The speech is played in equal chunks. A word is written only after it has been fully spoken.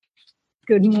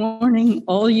Good morning,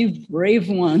 all you brave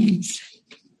ones.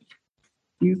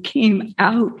 You came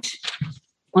out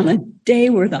on a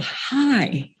day where the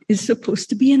high is supposed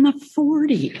to be in the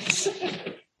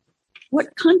 40s.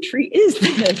 What country is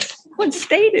this? What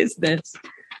state is this?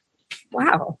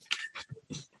 Wow.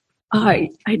 I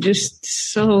just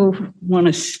so want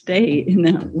to stay in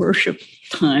that worship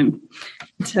time.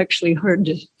 It's actually hard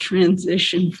to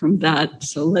transition from that,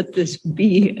 so let this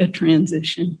be a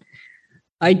transition.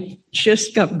 I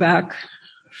just got back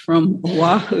from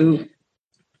Oahu,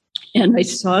 and I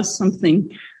saw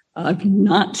something I've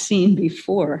not seen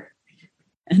before,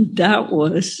 and that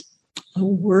was a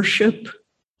worship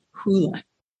hula.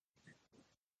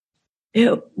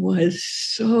 It was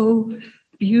so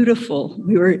beautiful.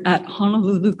 We were at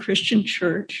Honolulu Christian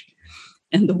Church,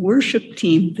 and the worship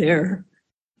team there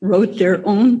wrote their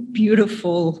own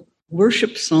beautiful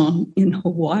worship song in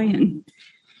Hawaiian,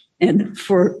 and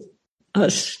for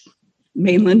us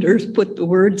mainlanders put the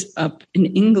words up in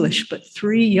English, but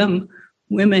three young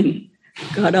women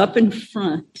got up in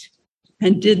front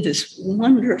and did this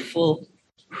wonderful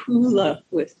hula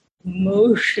with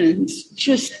motions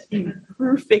just in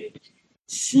perfect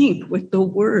sync with the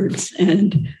words.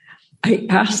 And I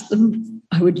asked them,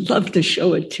 I would love to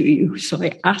show it to you. So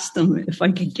I asked them if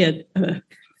I could get a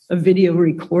video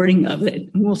recording of it,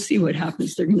 and we'll see what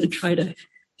happens. They're going to try to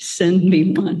send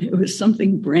me one. It was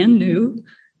something brand new,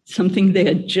 something they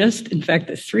had just, in fact,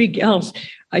 the three gals,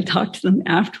 I talked to them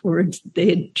afterwards, they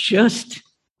had just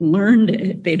learned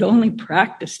it. They'd only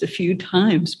practiced a few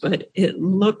times, but it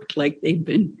looked like they'd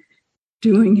been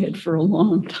doing it for a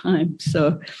long time.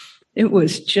 So it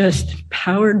was just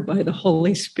powered by the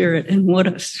Holy Spirit, and what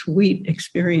a sweet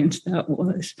experience that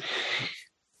was.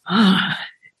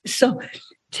 So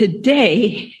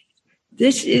today,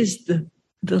 this is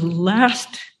the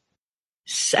last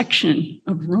section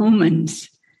of Romans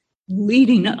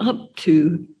leading up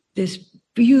to this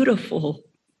beautiful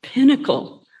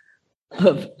pinnacle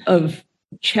of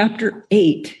chapter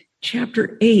 8.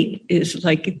 Chapter 8 is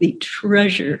like the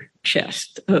treasure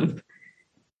chest of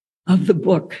the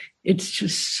book. It's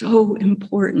just so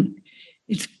important.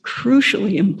 It's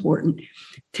crucially important.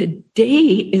 Today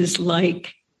is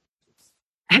like,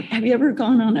 have you ever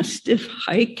gone on a stiff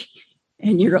hike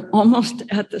and you're almost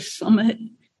at the summit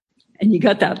and you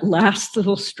got that last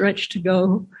little stretch to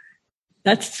go?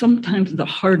 That's sometimes the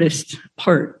hardest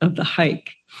part of the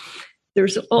hike.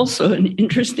 There's also an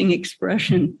interesting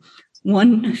expression.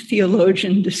 One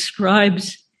theologian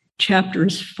describes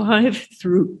chapters 5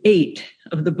 through 8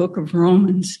 of the book of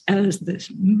Romans as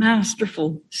this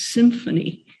masterful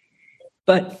symphony.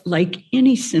 But like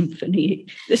any symphony,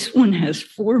 this one has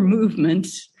 4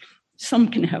 movements. Some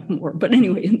can have more. But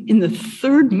anyway, in the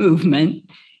third movement,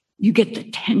 you get the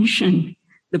tension,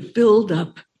 the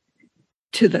buildup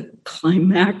to the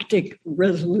climactic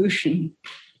resolution.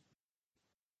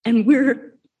 And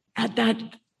we're at that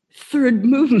third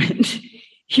movement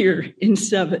here in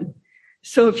 7.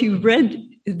 So if you read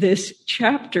this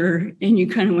chapter and you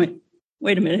kind of went,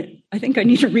 wait a minute, I think I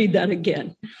need to read that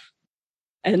again.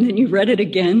 And then you read it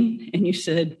again and you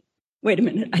said, wait a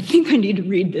minute, I think I need to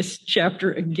read this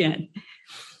chapter again.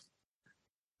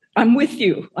 I'm with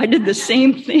you. I did the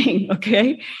same thing,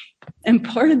 okay? And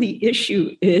part of the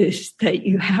issue is that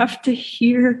you have to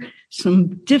hear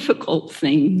some difficult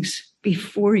things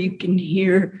before you can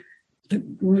hear the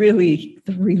relief,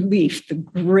 the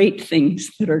great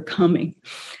things that are coming.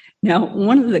 Now,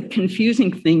 one of the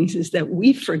confusing things is that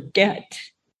we forget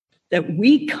that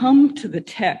we come to the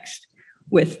text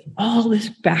with all this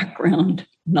background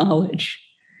knowledge.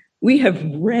 We have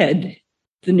read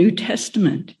the New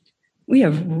Testament. We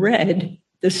have read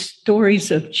the stories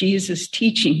of Jesus'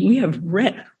 teaching. We've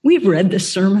read the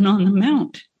Sermon on the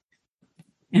Mount.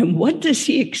 And what does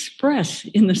he express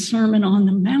in the Sermon on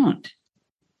the Mount?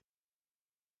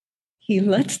 He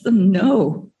lets them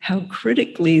know how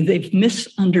critically they've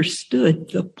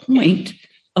misunderstood the point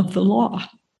of the law.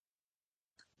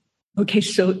 Okay,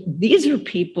 so these are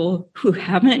people who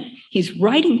he's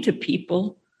writing to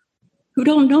people who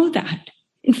don't know that.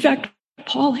 In fact,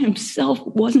 Paul himself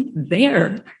wasn't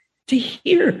there to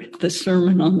hear the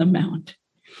Sermon on the Mount.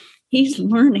 He's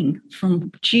learning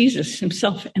from Jesus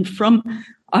himself and from,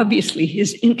 obviously,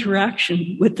 his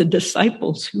interaction with the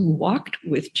disciples who walked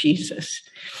with Jesus.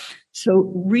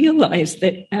 So realize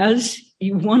that as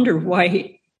you wonder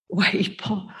why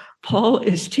Paul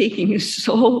is taking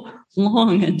so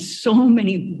long and so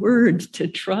many words to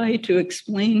try to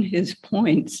explain his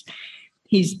points,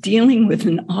 he's dealing with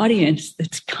an audience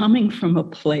that's coming from a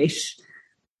place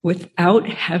without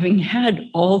having had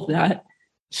all that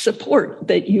support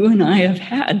that you and I have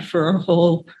had for our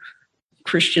whole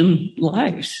Christian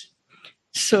lives.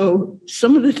 So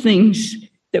some of the things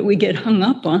that we get hung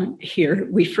up on here,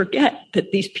 we forget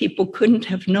that these people couldn't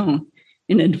have known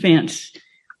in advance.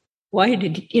 Why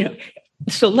did,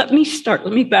 so let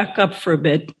me back up for a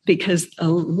bit, because a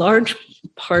large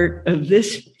part of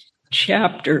this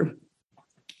chapter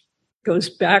goes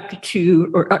back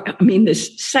to,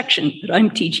 this section that I'm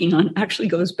teaching on actually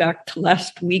goes back to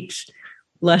last week's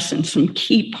lesson, some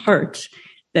key parts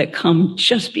that come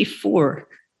just before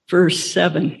verse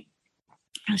 7.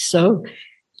 So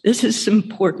this is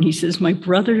important. He says, "My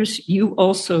brothers, you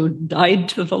also died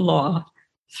to the law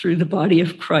through the body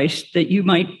of Christ, that you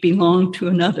might belong to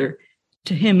another,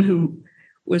 to him who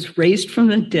was raised from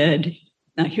the dead."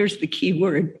 Now here's the key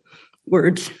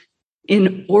words,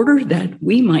 "in order that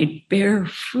we might bear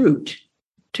fruit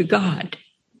to God."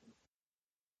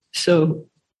 So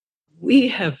we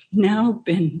have now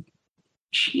been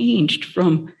changed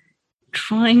from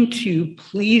trying to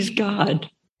please God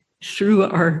through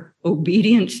our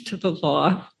obedience to the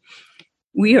law.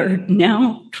 We are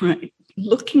now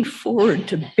looking forward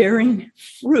to bearing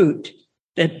fruit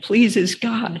that pleases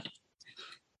God.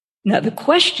 Now, the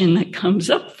question that comes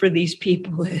up for these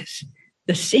people is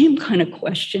the same kind of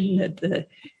question that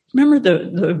remember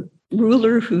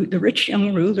the rich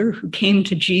young ruler who came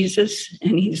to Jesus,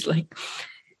 and he's like,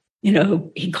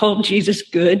 he called Jesus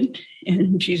good,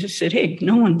 and Jesus said, "Hey,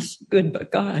 no one's good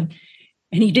but God."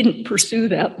 And he didn't pursue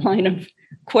that line of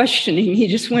questioning. He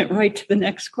just went right to the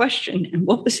next question. And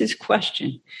what was his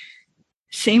question?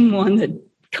 Same one that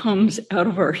comes out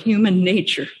of our human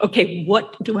nature. Okay,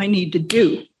 what do I need to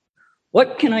do?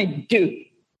 What can I do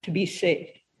to be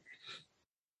saved?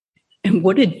 And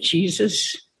what did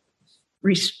Jesus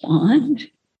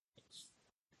respond?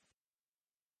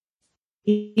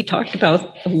 He talked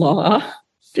about the law,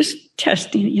 just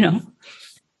testing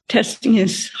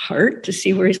his heart to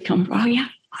see where he's come from. Oh yeah,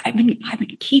 I've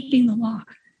been keeping the law.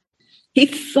 He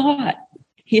thought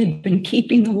he had been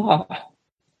keeping the law,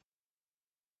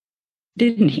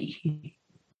 didn't he?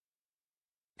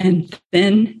 And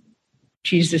then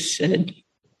Jesus said,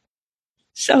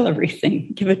 "Sell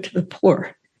everything, give it to the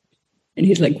poor." And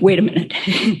he's like, "Wait a minute.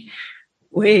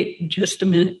 Wait just a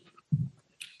minute."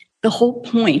 The whole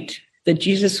point that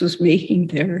Jesus was making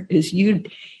there is you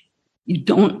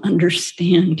don't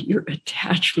understand your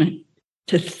attachment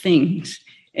to things,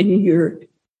 and your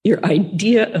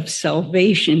idea of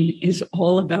salvation is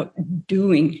all about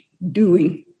doing,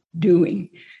 going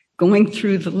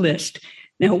through the list.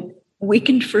 Now, we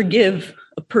can forgive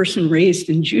a person raised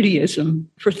in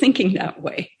Judaism for thinking that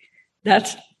way.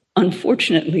 That's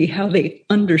unfortunately how they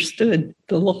understood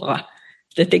the law,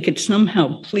 that they could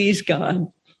somehow please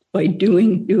God by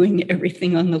doing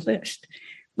everything on the list.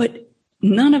 But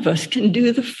none of us can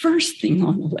do the first thing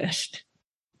on the list.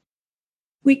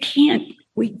 We can't.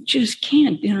 We just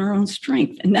can't in our own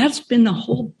strength. And that's been the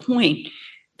whole point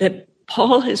that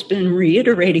Paul has been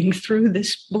reiterating through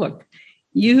this book.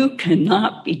 You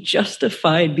cannot be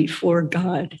justified before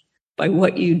God by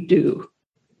what you do.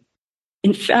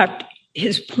 In fact,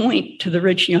 his point to the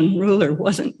rich young ruler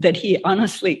wasn't that he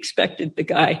honestly expected the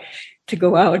guy to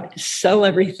go out, sell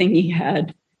everything he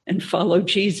had, and follow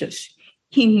Jesus.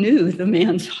 He knew the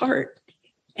man's heart,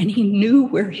 and he knew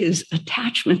where his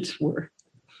attachments were.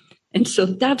 And so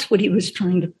that's what he was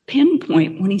trying to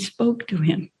pinpoint when he spoke to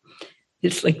him.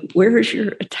 It's like, where is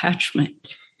your attachment?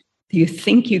 Do you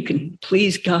think you can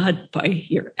please God by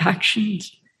your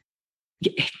actions?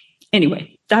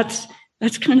 Anyway, that's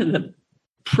kind of the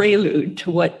prelude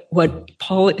to what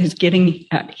Paul is getting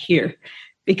at here,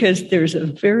 because there's a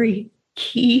very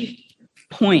key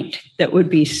point that would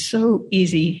be so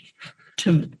easy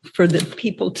for the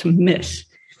people to miss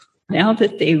now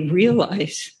that they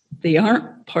realize they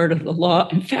aren't part of the law.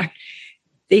 In fact,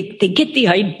 they get the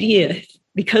idea,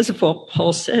 because of what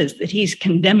Paul says, that he's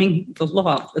condemning the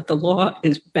law, that the law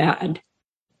is bad.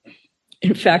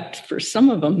 In fact, for some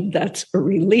of them, that's a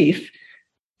relief.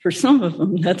 For some of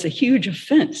them, that's a huge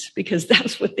offense, because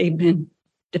that's what they've been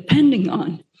depending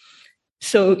on.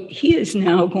 So he is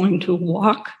now going to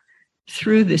walk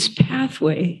through this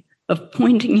pathway of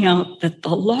pointing out that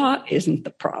the law isn't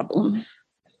the problem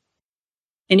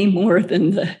any more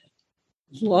than the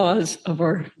laws of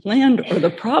our land are the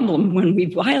problem when we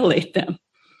violate them.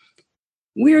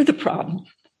 We're the problem.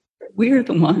 We're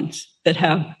the ones that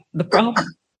have the problem.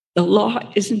 The law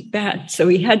isn't bad. So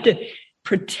he had to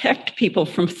protect people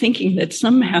from thinking that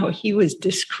somehow he was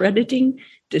discrediting,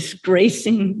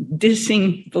 disgracing,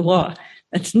 dissing the law.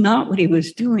 That's not what he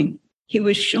was doing. He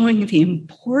was showing the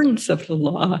importance of the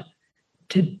law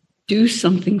to do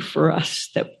something for us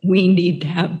that we need to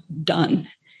have done.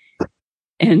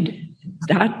 And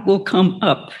that will come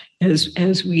up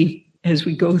as we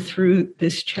go through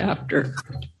this chapter.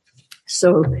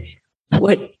 So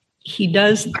what he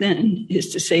does then is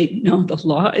to say, no, the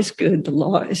law is good. The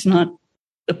law is not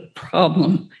the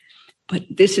problem, but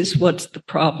this is what's the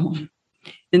problem.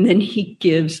 And then he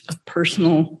gives a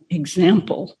personal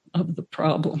example of the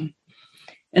problem.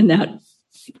 And that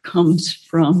comes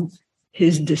from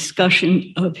his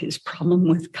discussion of his problem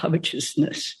with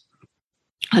covetousness.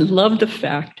 I love the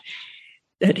fact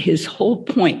that his whole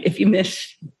point, if you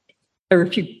miss or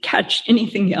if you catch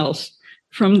anything else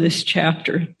from this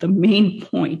chapter, the main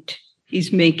point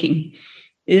he's making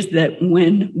is that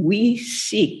when we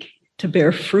seek to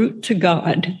bear fruit to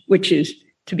God, which is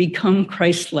to become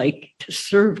Christ-like, to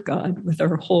serve God with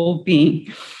our whole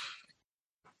being,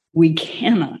 we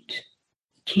cannot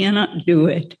do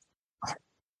it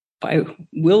by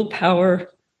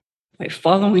willpower, by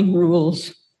following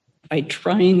rules, by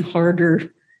trying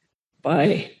harder,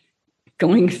 by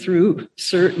going through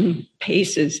certain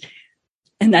paces.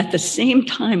 And at the same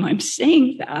time I'm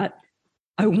saying that,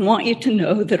 I want you to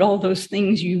know that all those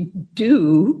things you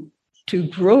do to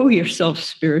grow yourself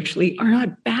spiritually are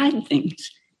not bad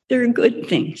things. They're good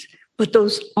things, but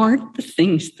those aren't the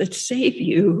things that save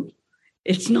you.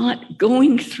 It's not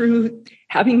going through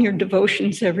having your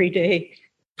devotions every day,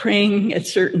 praying at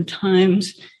certain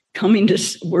times, coming to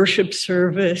worship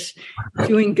service,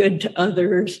 doing good to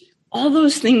others. All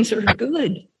those things are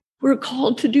good. We're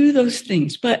called to do those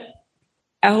things, but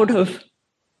out of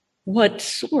what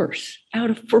source?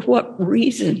 For what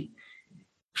reason?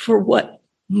 For what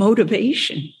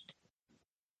motivation?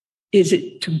 Is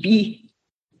it to be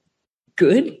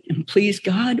good and please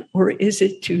God, or is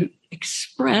it to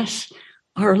express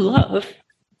our love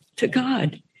to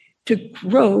God, to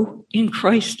grow in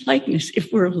Christ likeness?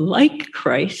 If we're like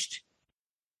Christ,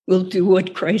 we'll do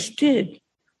what Christ did.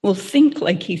 We'll think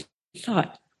like he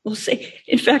thought. We'll say,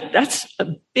 in fact, that's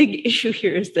a big issue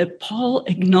here, is that Paul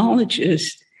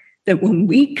acknowledges that when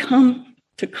we come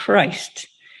to Christ,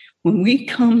 when we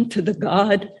come to the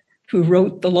God who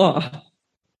wrote the law,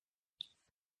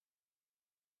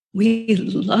 we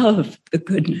love the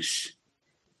goodness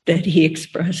that he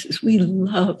expresses. We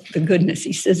love the goodness.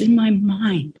 He says, in my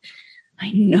mind,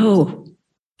 I know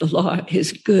the law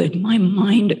is good. My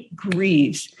mind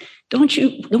agrees.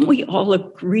 Don't we all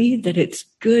agree that it's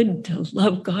good to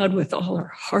love God with all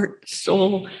our heart,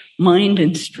 soul, mind,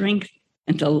 and strength,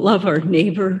 and to love our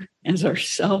neighbor as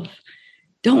ourselves?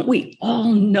 Don't we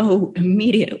all know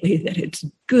immediately that it's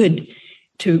good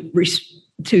to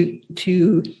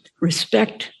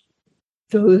respect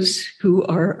those who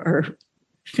are our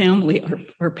family,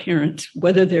 our parents,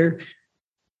 whether they're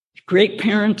great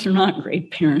parents or not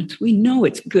great parents? We know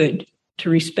it's good to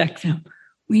respect them.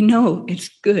 We know it's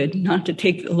good not to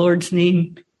take the Lord's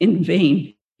name in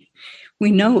vain.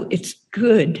 We know it's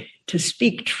good to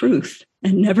speak truth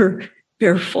and never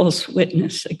bear false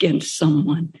witness against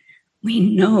someone. We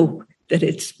know that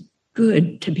it's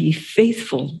good to be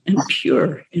faithful and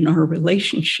pure in our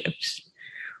relationships.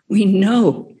 We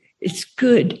know it's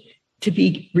good to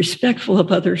be respectful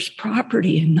of others'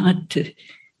 property and not to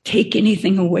take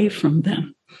anything away from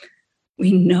them.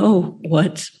 We know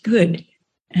what's good.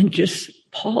 And just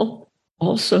Paul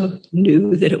also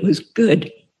knew that it was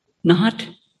good not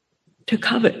to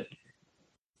covet.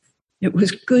 It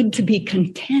was good to be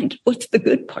content. What's the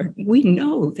good part? We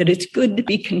know that it's good to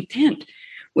be content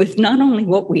with not only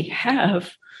what we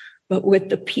have, but with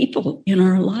the people in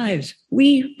our lives.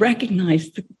 We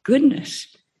recognize the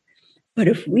goodness. But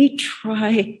if we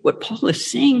try, what Paul is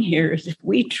saying here is if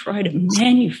we try to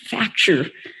manufacture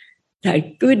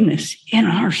that goodness in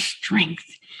our strength,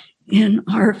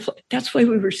 that's why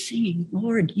we were singing,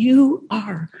 Lord, you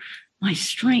are my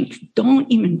strength. Don't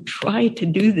even try to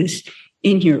do this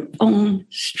in your own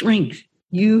strength.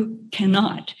 You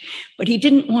cannot. But he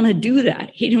didn't want to do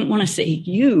that. He didn't want to say,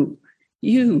 you,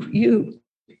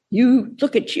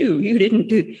 look at you. You didn't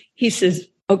do. He says,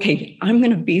 okay, I'm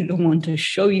going to be the one to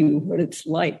show you what it's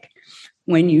like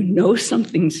when you know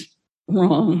something's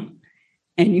wrong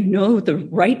and you know the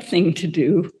right thing to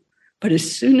do, but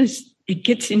as soon as it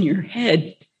gets in your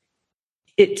head,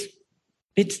 it's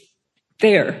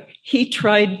there. He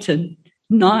tried to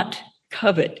not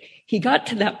covet. He got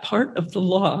to that part of the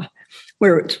law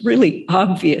where it's really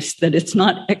obvious that it's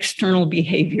not external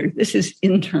behavior. This is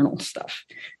internal stuff,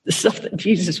 the stuff that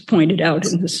Jesus pointed out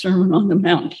in the Sermon on the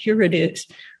Mount. Here it is.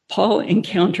 Paul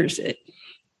encounters it.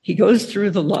 He goes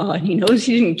through the law and he knows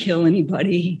he didn't kill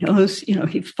anybody. He knows,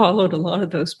 he followed a lot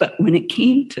of those. But when it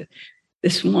came to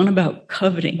this one about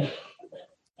coveting,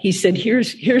 He said,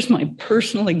 here's my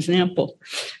personal example.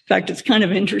 In fact, it's kind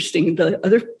of interesting. The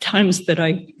other times that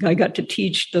I got to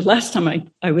teach, the last time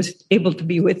I was able to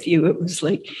be with you, it was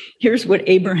like, here's what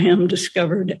Abraham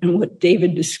discovered and what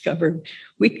David discovered.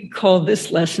 We could call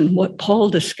this lesson what Paul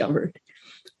discovered.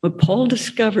 What Paul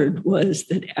discovered was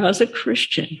that as a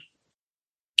Christian,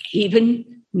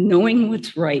 even knowing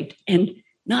what's right, and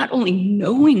not only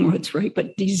knowing what's right,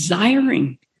 but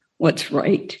desiring what's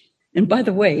right. And by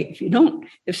the way,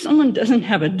 if someone doesn't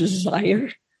have a desire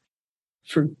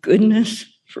for goodness,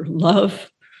 for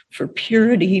love, for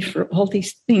purity, for all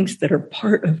these things that are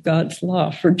part of God's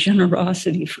law, for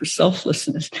generosity, for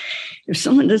selflessness, if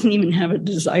someone doesn't even have a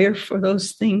desire for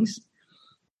those things,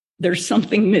 there's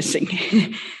something missing.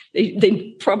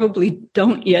 They probably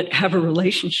don't yet have a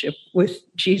relationship with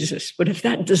Jesus. But if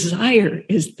that desire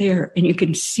is there and you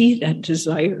can see that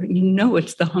desire and you know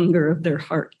it's the hunger of their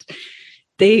heart,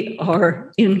 they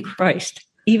are in Christ,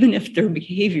 even if their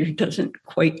behavior doesn't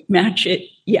quite match it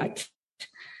yet.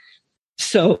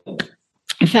 So,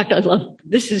 in fact, I love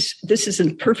this is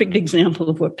a perfect example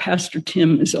of what Pastor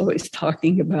Tim is always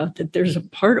talking about, that there's a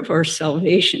part of our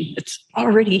salvation that's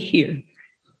already here,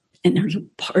 and there's a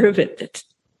part of it that's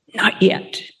not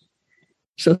yet.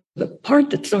 So the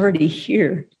part that's already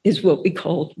here is what we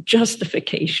call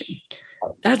justification.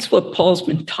 That's what Paul's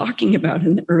been talking about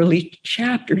in the early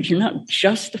chapters. You're not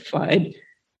justified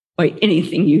by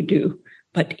anything you do.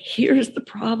 But here's the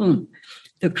problem.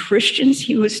 The Christians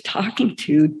he was talking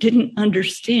to didn't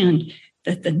understand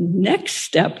that the next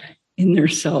step in their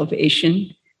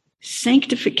salvation,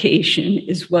 sanctification,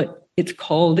 is what it's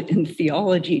called in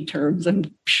theology terms.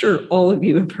 I'm sure all of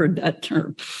you have heard that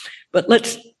term. But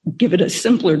let's give it a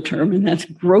simpler term, and that's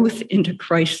growth into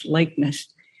Christ likeness.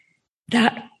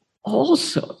 That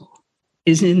also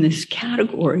is in this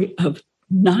category of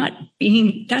not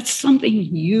being, that's something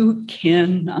you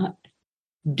cannot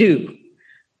do.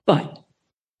 But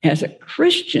as a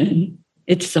Christian,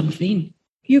 it's something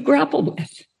you grapple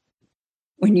with.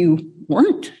 When you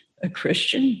weren't a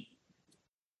Christian,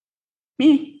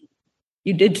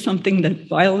 you did something that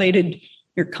violated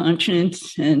your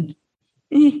conscience, and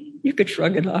you could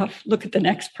shrug it off, look at the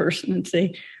next person and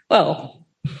say, well,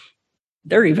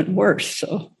 they're even worse,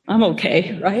 so I'm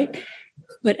okay, right?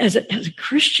 But as a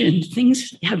Christian,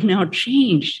 things have now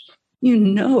changed. You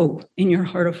know, in your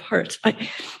heart of hearts.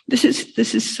 This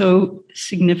is so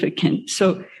significant.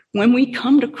 So when we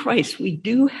come to Christ, we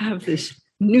do have this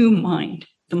new mind,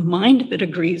 the mind that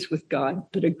agrees with God,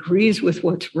 that agrees with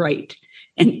what's right,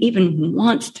 and even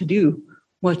wants to do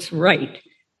what's right.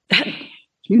 That,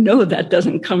 that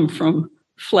doesn't come from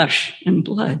flesh and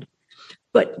blood.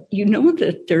 But you know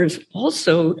that there's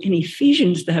also in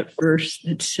Ephesians that verse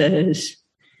that says,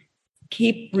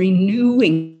 keep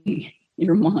renewing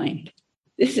your mind.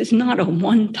 This is not a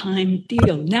one-time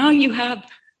deal. Now you have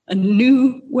a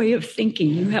new way of thinking.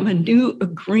 You have a new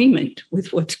agreement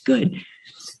with what's good.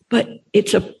 But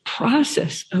it's a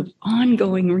process of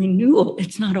ongoing renewal.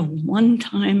 It's not a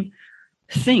one-time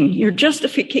thing. Your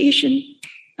justification,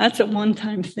 that's a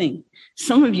one-time thing.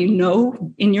 Some of you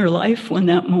know in your life when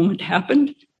that moment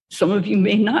happened. Some of you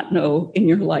may not know in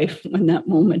your life when that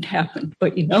moment happened,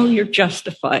 but you know you're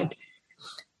justified.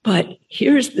 But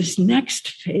here's this next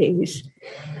phase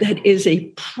that is a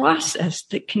process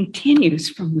that continues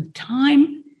from the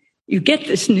time you get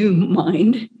this new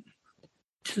mind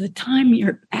to the time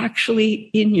you're actually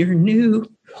in your new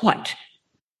what?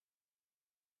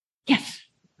 Yes,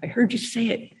 I heard you say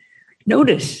it.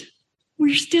 Notice,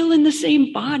 we're still in the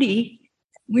same body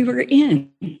we were in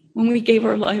when we gave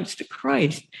our lives to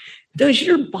Christ. Does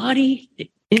your body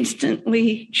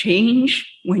instantly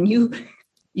change when you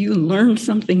learn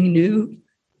something new?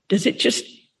 Does it just,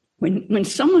 when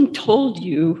someone told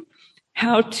you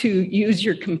how to use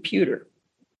your computer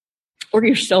or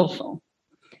your cell phone,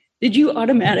 did you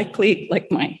automatically, like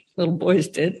my little boys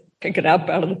did, pick it up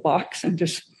out of the box and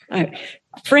just,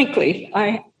 frankly,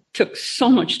 I took so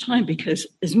much time because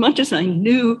as much as I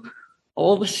knew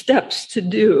all the steps to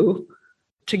do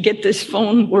to get this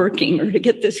phone working or to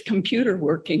get this computer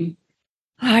working,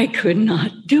 I could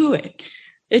not do it.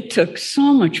 It took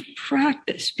so much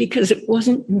practice because it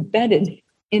wasn't embedded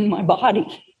in my body,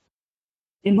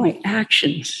 in my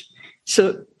actions.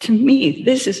 So to me,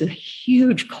 this is a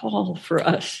huge call for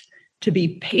us to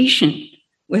be patient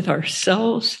with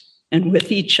ourselves and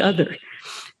with each other.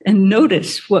 And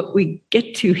notice what we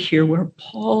get to here where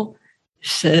Paul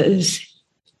says,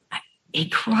 he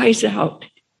cries out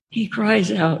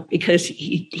because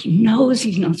he knows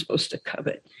he's not supposed to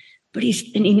covet. But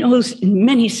he knows in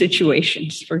many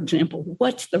situations, for example,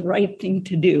 what's the right thing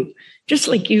to do. Just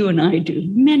like you and I do.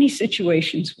 Many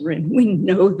situations we're in, we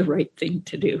know the right thing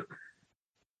to do.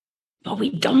 But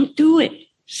we don't do it.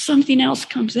 Something else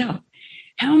comes out.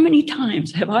 How many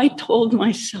times have I told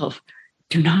myself,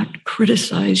 do not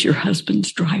criticize your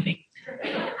husband's driving?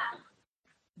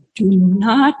 Do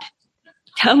not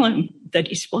tell him that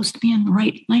he's supposed to be in the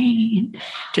right lane,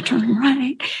 to turn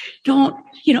right.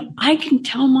 I can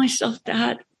tell myself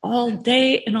that all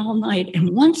day and all night.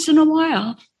 And once in a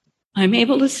while, I'm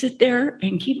able to sit there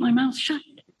and keep my mouth shut.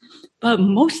 But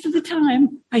most of the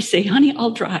time, I say, honey,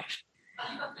 I'll drive.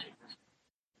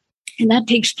 And that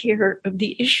takes care of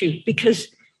the issue because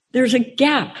there's a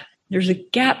gap. There's a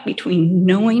gap between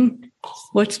knowing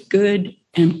what's good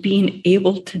and being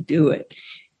able to do it.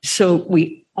 So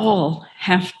we all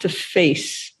have to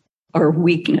face our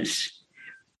weakness.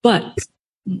 But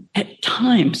at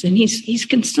times, and he's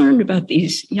concerned about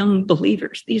these young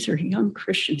believers. These are young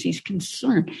Christians. He's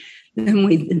concerned. And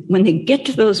when they get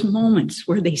to those moments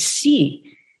where they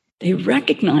see, they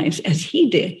recognize, as he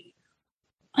did,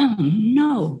 oh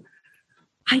no,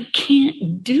 I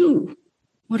can't do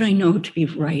what I know to be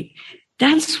right.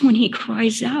 That's when he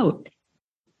cries out.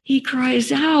 He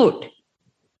cries out.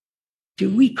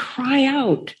 Do we cry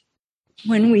out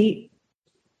when we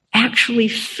actually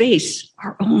face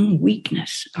our own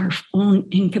weakness, our own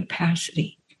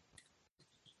incapacity?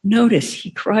 Notice he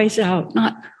cries out,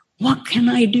 not, what can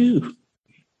I do?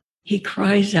 He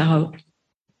cries out,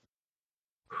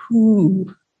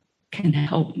 who can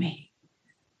help me?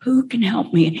 Who can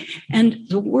help me? And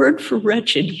the word for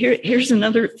wretched, here's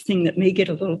another thing that may get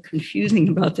a little confusing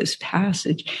about this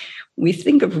passage. When we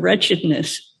think of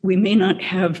wretchedness, we may not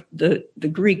have the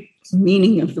Greek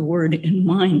meaning of the word in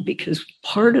mind because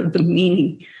part of the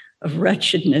meaning of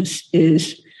wretchedness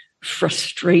is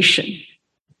frustration,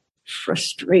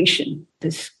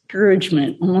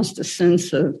 discouragement, almost a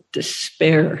sense of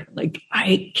despair, like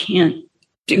I can't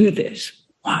do this.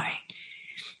 Why?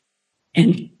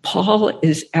 And Paul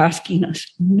is asking us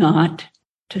not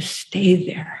to stay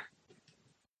there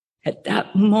at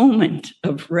that moment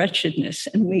of wretchedness.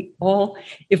 And we all,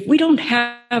 if we don't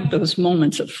have those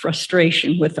moments of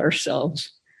frustration with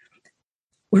ourselves,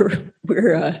 we're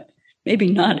maybe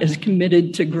not as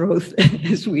committed to growth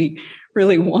as we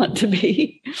really want to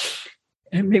be.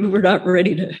 And maybe we're not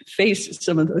ready to face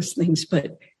some of those things,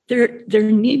 but there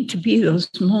need to be those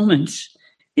moments.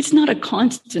 It's not a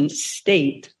constant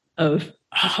state of,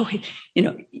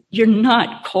 you're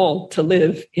not called to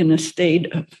live in a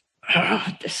state of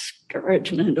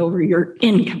discouragement over your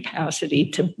incapacity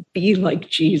to be like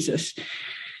Jesus.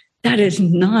 That is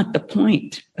not the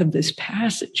point of this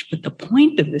passage. But the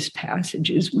point of this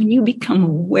passage is when you become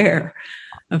aware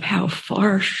of how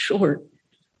far short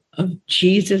of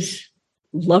Jesus'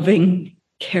 loving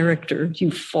character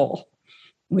you fall,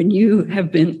 when you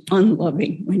have been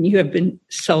unloving, when you have been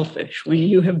selfish, when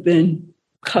you have been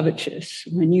covetous,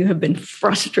 when you have been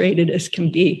frustrated as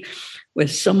can be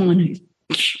with someone who's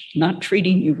not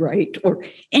treating you right, or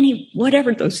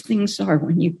whatever those things are,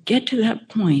 when you get to that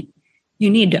point, you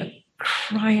need to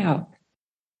cry out,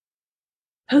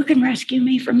 who can rescue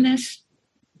me from this?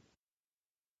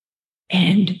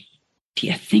 And do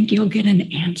you think you'll get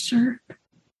an answer?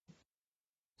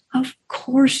 Of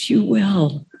course you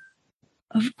will.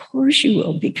 Of course you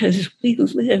will, because we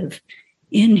live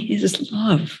in his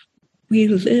love. We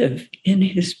live in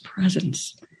his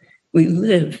presence. We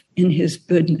live in his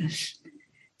goodness.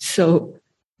 So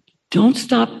don't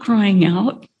stop crying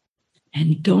out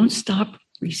and don't stop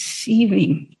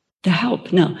receiving the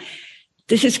help. Now,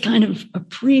 this is kind of a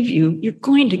preview. You're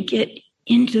going to get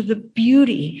into the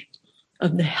beauty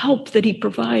of the help that he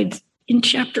provides in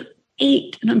chapter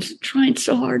 8. And I'm trying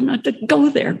so hard not to go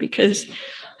there because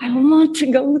I want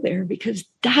to go there because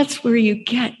that's where you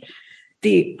get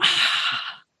the,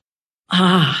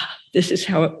 this is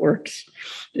how it works.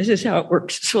 This is how it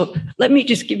works. So let me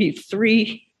just give you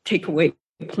 3 takeaway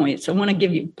points. I want to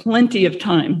give you plenty of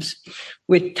time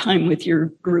with your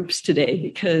groups today,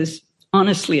 because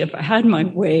honestly, if I had my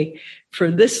way for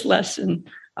this lesson,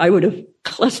 I would have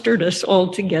clustered us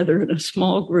all together in a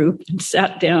small group and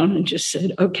sat down and just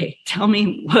said, okay, tell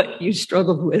me what you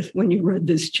struggled with when you read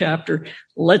this chapter.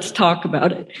 Let's talk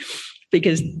about it,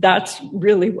 because that's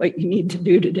really what you need to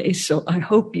do today. So I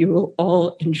hope you will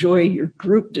all enjoy your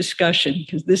group discussion,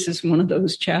 because this is one of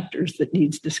those chapters that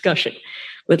needs discussion.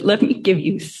 But let me give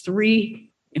you 3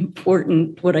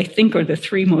 important, what I think are the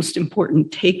 3 most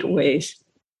important takeaways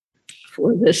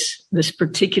for this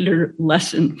particular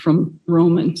lesson from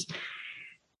Romans.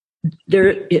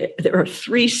 there are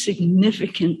three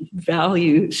significant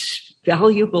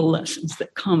valuable lessons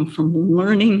that come from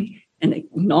learning and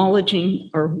acknowledging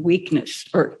our weakness,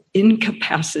 our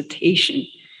incapacitation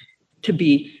to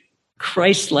be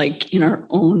Christ-like in our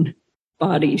own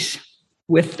bodies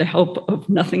with the help of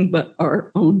nothing but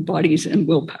our own bodies and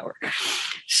willpower.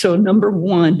 So number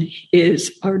one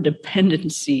is our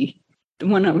dependency, the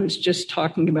one I was just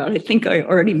talking about. I think I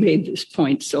already made this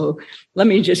point, so let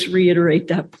me just reiterate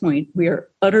that point. We are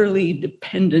utterly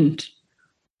dependent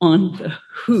on the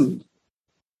who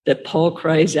that Paul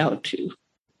cries out to.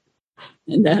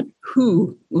 And that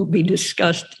who will be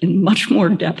discussed in much more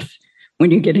depth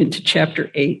when you get into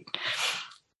chapter 8.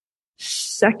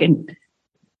 Second,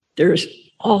 there's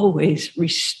always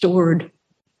restored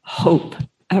hope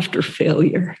after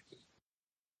failure.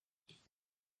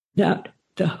 That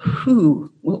the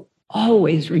who will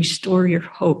always restore your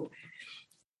hope.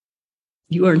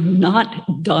 You are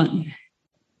not done.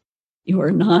 You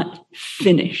are not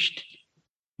finished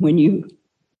when you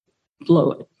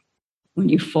blow it, when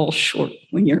you fall short,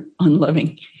 when you're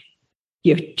unloving.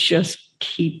 You just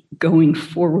keep going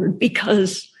forward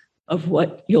because of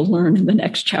what you'll learn in the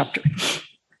next chapter.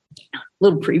 A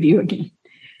little preview again.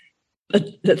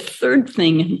 But the third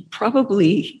thing, and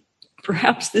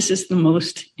perhaps this is the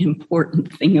most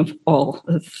important thing of all,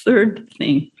 the third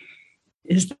thing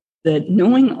is that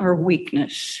knowing our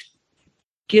weakness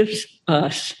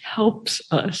helps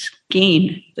us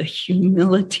gain the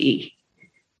humility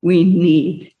we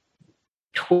need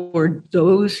toward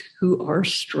those who are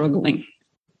struggling.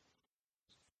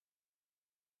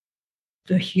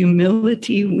 The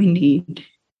humility we need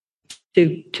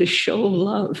to show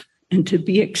love and to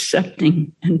be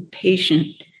accepting and patient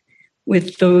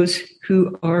with those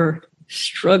who are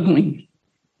struggling.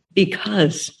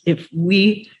 Because if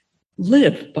we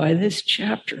live by this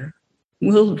chapter,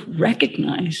 we'll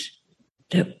recognize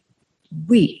that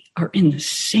we are in the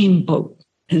same boat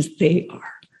as they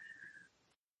are.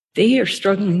 They are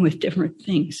struggling with different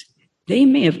things. They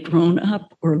may have grown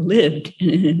up or lived in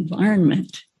an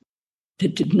environment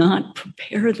that did not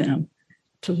prepare them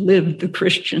to live the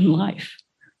Christian life.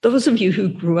 Those of you who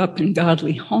grew up in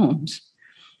godly homes,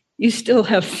 you still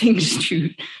have things to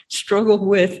struggle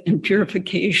with and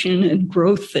purification and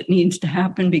growth that needs to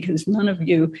happen because none of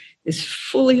you is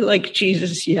fully like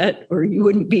Jesus yet, or you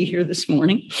wouldn't be here this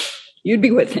morning. You'd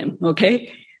be with him,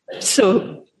 okay?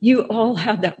 So you all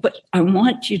have that, but I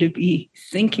want you to be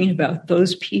thinking about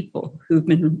those people who've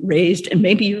been raised, and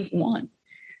maybe you're one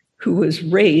who was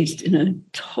raised in a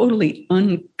totally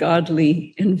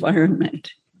ungodly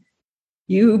environment.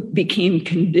 You became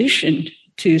conditioned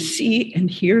to see and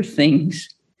hear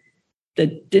things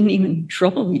that didn't even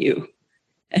trouble you.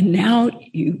 And now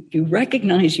you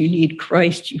recognize you need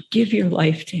Christ. You give your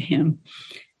life to him.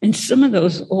 And some of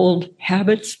those old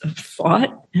habits of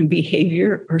thought and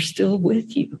behavior are still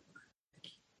with you.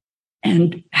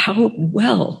 And how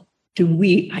well do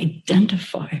we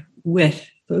identify with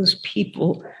those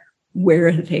people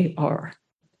where they are?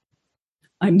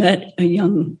 I met a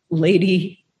young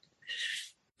lady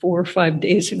 4 or 5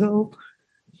 days ago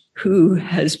who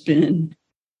has been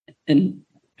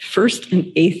first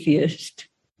an atheist,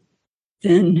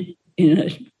 then in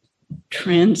a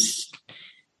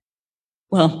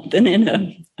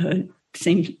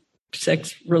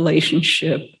same-sex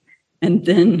relationship, and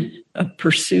then a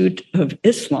pursuit of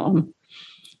Islam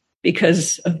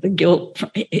because of the guilt.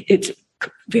 It's a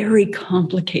very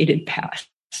complicated past.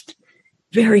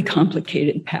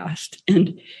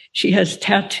 And she has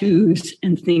tattoos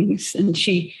and things, and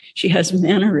she has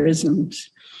mannerisms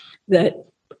that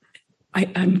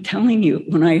I'm telling you,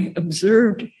 when I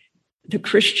observed the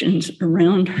Christians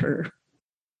around her,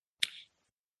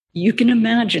 you can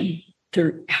imagine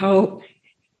how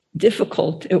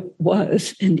difficult it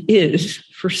was and is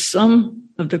for some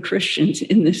of the Christians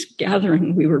in this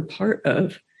gathering we were part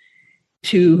of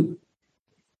to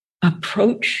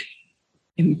approach,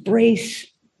 embrace,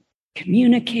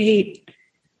 communicate.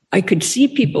 I could see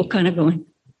people kind of going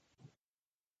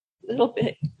a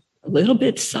little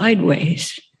bit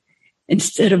sideways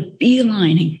instead of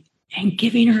beelining and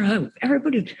giving her a hug.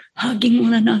 Everybody hugging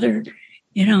one another,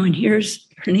 and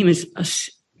her name is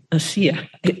Asya.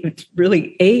 It's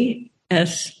really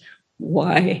A-S-Y-A,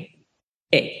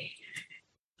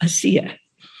 Asya.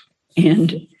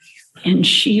 And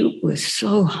she was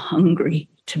so hungry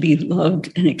to be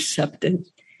loved and accepted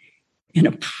and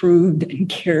approved and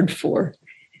cared for.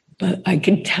 But I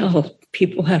could tell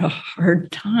people had a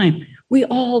hard time. We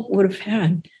all would have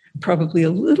had probably a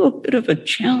little bit of a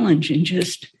challenge in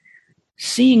just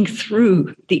seeing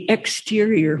through the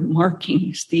exterior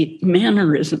markings. The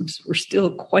mannerisms were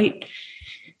still quite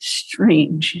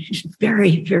strange. She's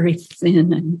very, very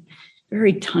thin and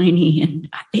very tiny. And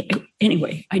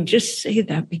anyway, I just say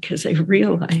that because I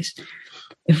realize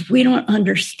if we don't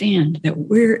understand that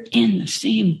we're in the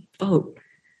same boat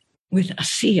with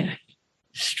Asiya,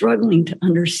 struggling to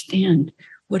understand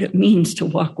what it means to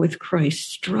walk with Christ,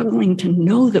 struggling to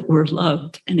know that we're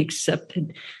loved and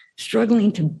accepted,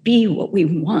 struggling to be what we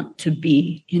want to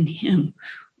be in him,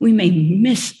 we may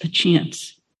miss a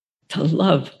chance to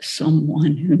love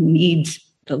someone who needs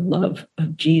the love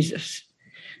of Jesus.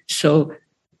 So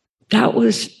that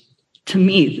was, to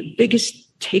me, the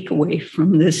biggest takeaway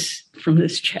from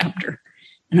this chapter.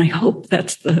 And I hope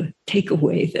that's the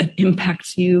takeaway that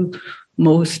impacts you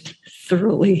most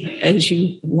thoroughly as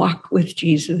you walk with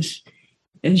Jesus,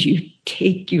 as you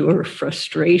take your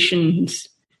frustrations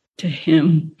to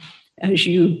him, as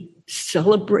you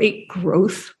celebrate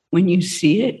growth when you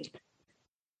see it.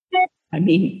 I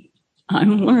mean,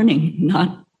 I'm learning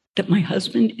not that my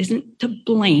husband isn't to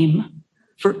blame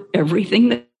for everything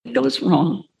that goes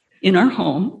wrong in our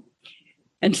home.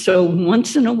 And so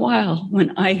once in a while,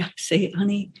 when I say,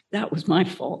 honey, that was my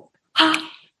fault.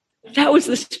 That was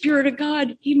the Spirit of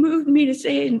God. He moved me to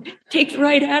say and take the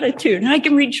right attitude. And I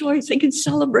can rejoice. I can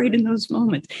celebrate in those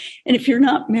moments. And if you're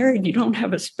not married, you don't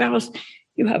have a spouse,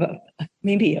 you have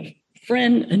maybe a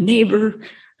friend, a neighbor,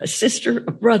 a sister,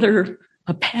 a brother,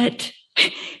 a pet,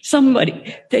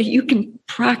 somebody that you can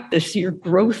practice your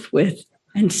growth with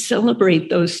and celebrate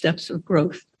those steps of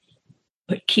growth.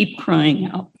 But keep crying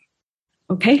out.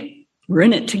 Okay? We're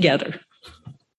in it together.